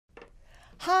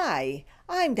Hi,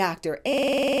 I'm Dr.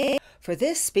 A. For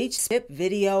this speech tip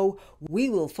video, we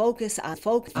will focus on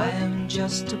I am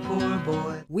just a poor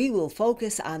boy. We will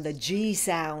focus on the G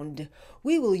sound.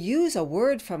 We will use a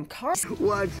word from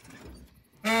What?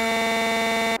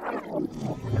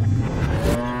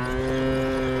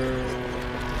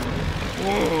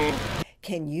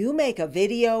 Can you make a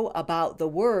video about the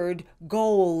word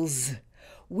goals?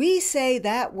 We say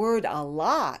that word a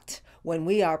lot when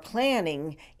we are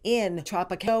planning in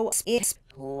tropical.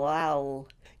 Wow.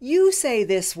 You say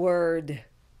this word.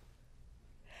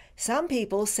 Some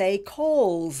people say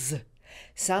coals.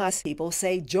 Some people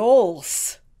say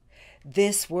jols.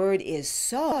 This word is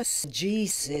so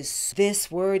Jesus. This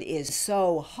word is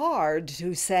so hard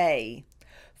to say.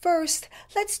 First,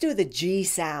 let's do the G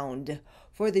sound.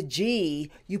 For the G,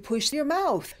 you push your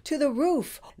mouth to the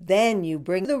roof. Then you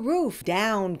bring the roof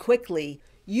down quickly.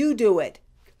 You do it.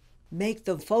 Make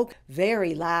the folk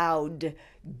very loud.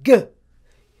 G.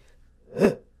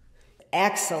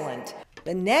 Excellent.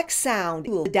 The next sound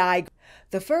will die.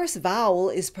 The first vowel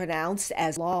is pronounced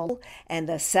as lol, and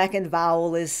the second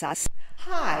vowel is sus.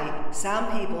 Hi,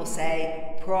 some people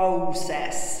say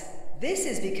process. This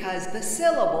is because the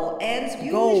syllable ends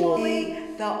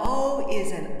usually. The O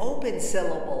is an open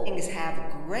syllable. Things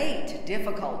have great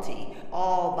difficulty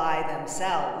all by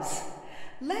themselves.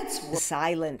 Let's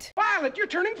silent. Violet, you're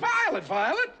turning violet,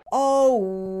 Violet! Oh,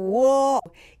 whoa.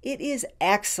 It is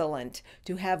excellent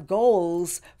to have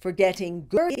goals for getting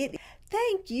good.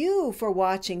 Thank you for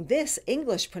watching this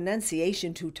English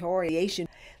pronunciation tutorial.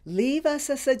 Leave us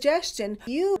a suggestion.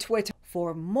 You Twitter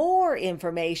for more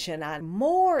information on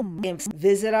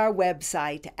visit our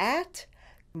website at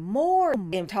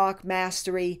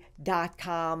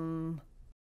moretalkmastery.com.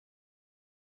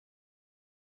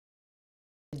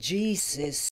 Jesus.